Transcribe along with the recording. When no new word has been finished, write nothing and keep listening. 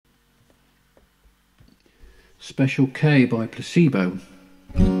Special K by Placebo.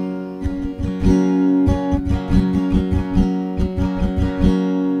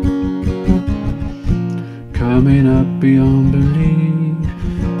 Coming up beyond belief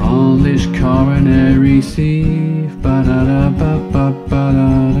on this coronary thief.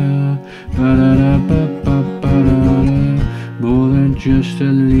 Ba-da-da-ba-ba-ba-da-da, ba-da-da-ba-ba-ba-da-da. More than just a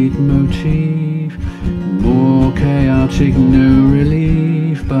leitmotif, more chaotic, no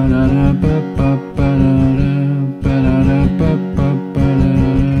relief. Ba-da-da-ba-ba-ba-da-da,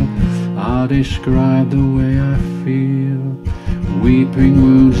 ba-da-da-ba-ba-ba-da-da. I'll describe the way I feel, weeping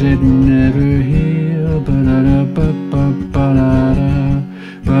wounds that never heal. Ba-da-da-ba-ba-ba-da-da,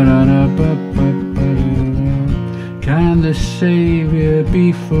 ba-da-da-ba-ba-ba-da-da. Can the Savior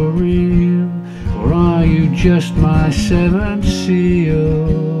be for real, or are you just my seventh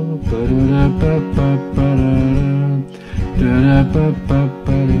seal? Ba-da-da-ba-ba-ba-da-da,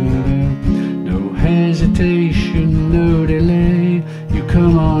 da-da-ba-ba-ba-da-da. No hesitation, no delay, you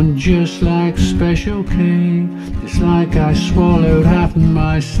come on just like Special K. It's like I swallowed half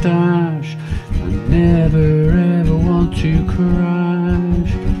my stash. I never ever want to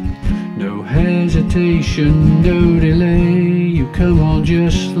crash. No hesitation, no delay, you come on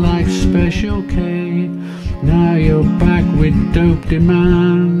just like Special K. Now you're back with dope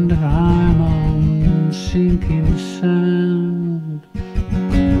demand, I'm on sinking sand.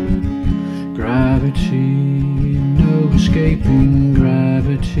 Gravity, no escaping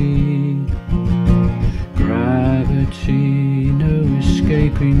gravity. Gravity, no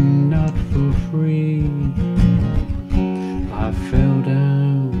escaping, not for free. I fell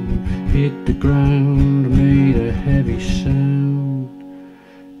down, hit the ground, made a heavy sound.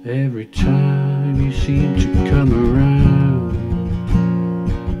 Every time you seem to come around,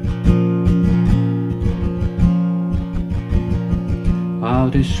 I'll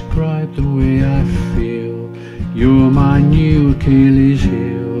describe the way I feel, you're my new Achilles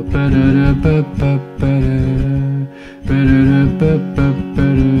heel. Ba-da-da-ba-ba-ba-da-da,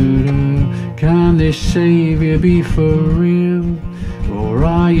 ba-da-da-ba-ba-ba-da-da. Can this Savior be for real, or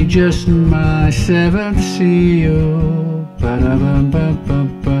are you just my seventh seal?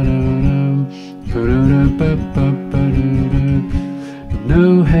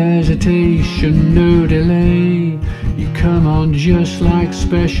 No hesitation, no delay, you come on just like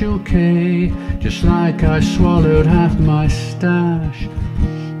Special K. Just like I swallowed half my stash,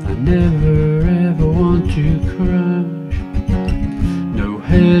 I never ever want to crash. No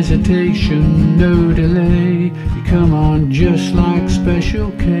hesitation, no delay, you come on just like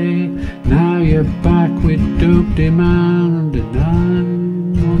Special K. Now you're back with dope demand, and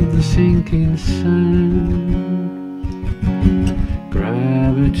I'm on the sinking sand.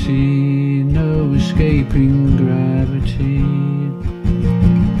 Gravity, no escaping gravity.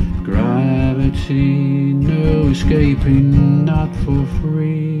 Gravity, no escaping, not for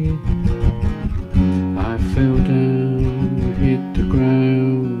free. I fell down, hit the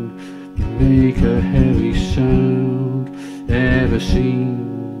ground, make a heavy sound, ever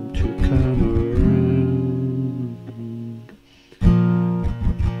seem to come around.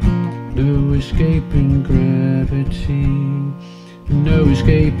 No escaping gravity, no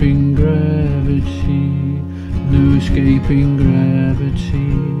escaping gravity, no escaping gravity,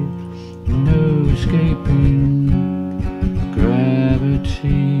 no escaping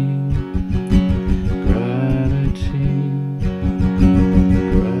gravity, gravity.